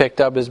immediately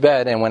picked up his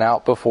bed and went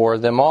out before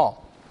them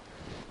all.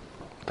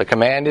 The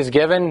command is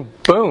given,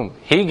 boom,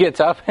 he gets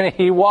up and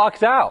he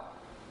walks out.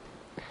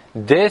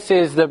 This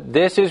is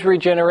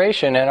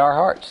regeneration in our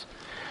hearts.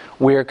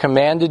 We are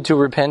commanded to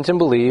repent and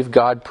believe.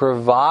 God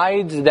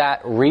provides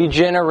that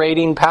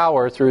regenerating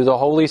power through the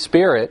Holy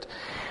Spirit.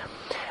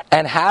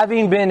 And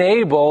having been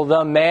able,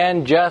 the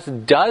man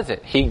just does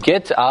it. He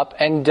gets up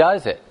and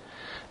does it.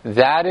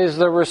 That is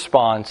the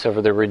response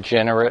of the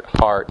regenerate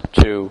heart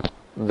to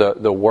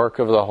the work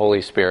of the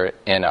Holy Spirit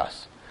in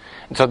us.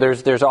 And so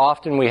there's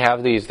often we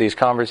have these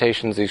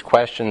conversations, these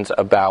questions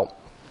about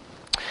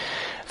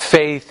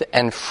faith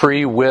and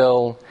free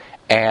will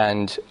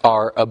and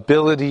our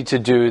ability to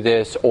do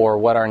this, or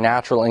what our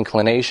natural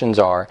inclinations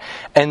are.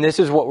 And this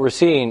is what we're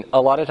seeing.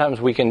 A lot of times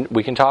we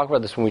can talk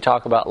about this when we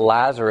talk about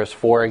Lazarus,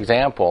 for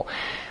example.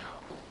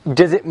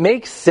 Does it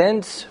make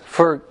sense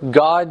for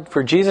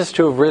Jesus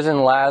to have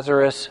risen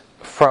Lazarus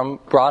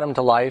brought him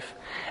to life,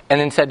 and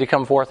then said to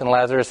come forth, and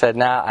Lazarus said,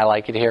 nah, I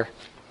like it here?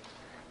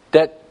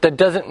 That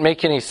doesn't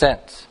make any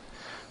sense.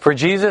 For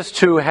Jesus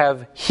to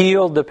have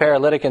healed the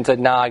paralytic and said,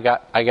 nah,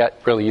 I got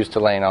really used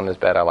to laying on this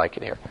bed, I like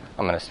it here,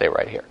 I'm going to stay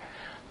right here.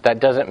 That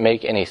doesn't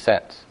make any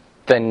sense.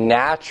 The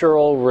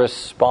natural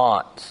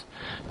response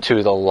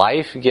to the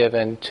life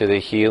given, to the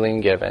healing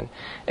given,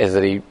 is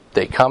that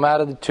they come out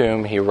of the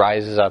tomb, he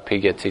rises up,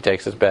 he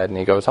takes his bed, and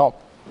he goes home.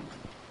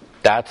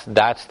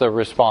 That's the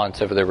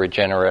response of the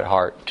regenerate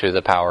heart to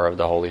the power of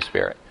the Holy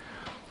Spirit.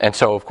 And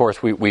so, of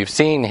course, we've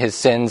seen his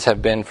sins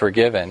have been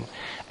forgiven,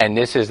 and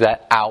this is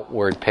that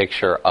outward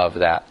picture of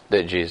that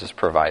Jesus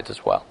provides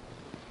as well.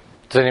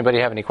 Does anybody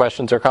have any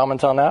questions or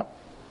comments on that?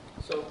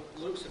 So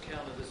Luke's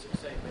account of this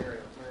same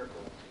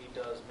miracle, he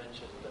does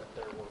mention that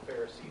there were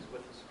Pharisees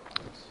with the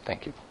scribes.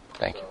 Thank you.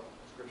 So,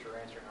 Scripture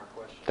answering our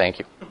question. Thank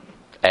you.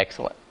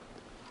 Excellent.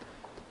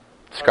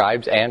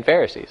 Scribes and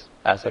Pharisees.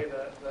 That's say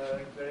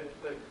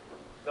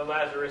the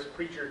Lazarus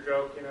preacher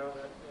joke, that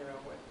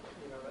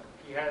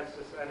he has to,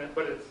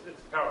 but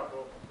it's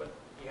powerful. But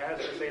he has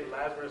to say,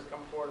 Lazarus,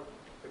 come forth,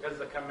 because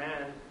the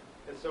command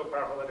is so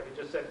powerful that if he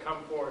just said,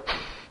 come forth,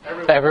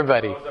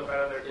 everybody goes up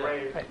out of their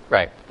grave.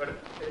 Right. But it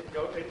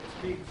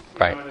speaks in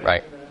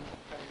Right.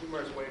 a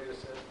humorous way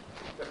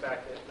to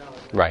back it.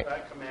 No, Right.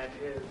 That command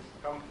is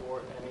come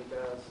forth, and he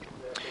does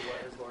exactly what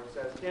his Lord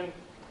says.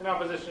 In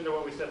opposition to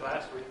what we said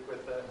last week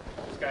with this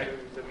guy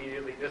who's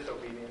immediately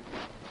disobedient.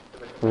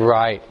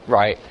 Right.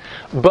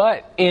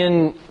 But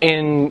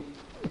in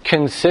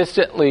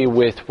consistently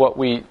with what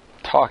we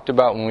talked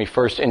about when we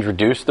first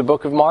introduced the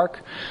book of Mark,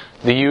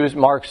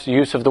 Mark's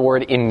use of the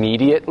word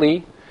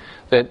immediately,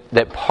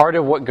 that part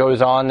of what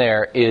goes on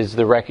there is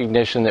the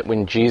recognition that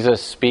when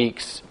Jesus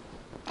speaks,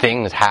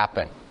 things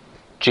happen.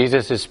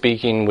 Jesus is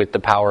speaking with the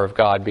power of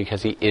God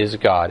because he is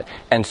God,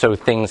 and so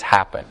things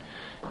happen.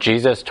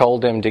 Jesus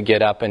told him to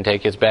get up and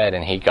take his bed,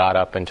 and he got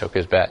up and took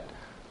his bed.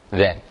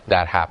 Then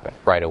that happened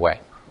right away.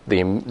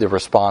 The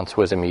response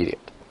was immediate.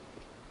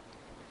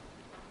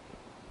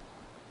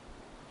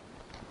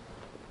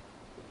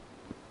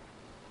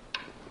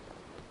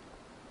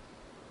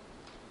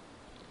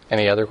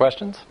 Any other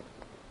questions?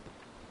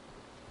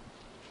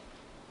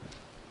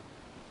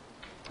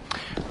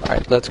 All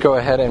right, let's go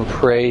ahead and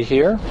pray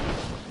here.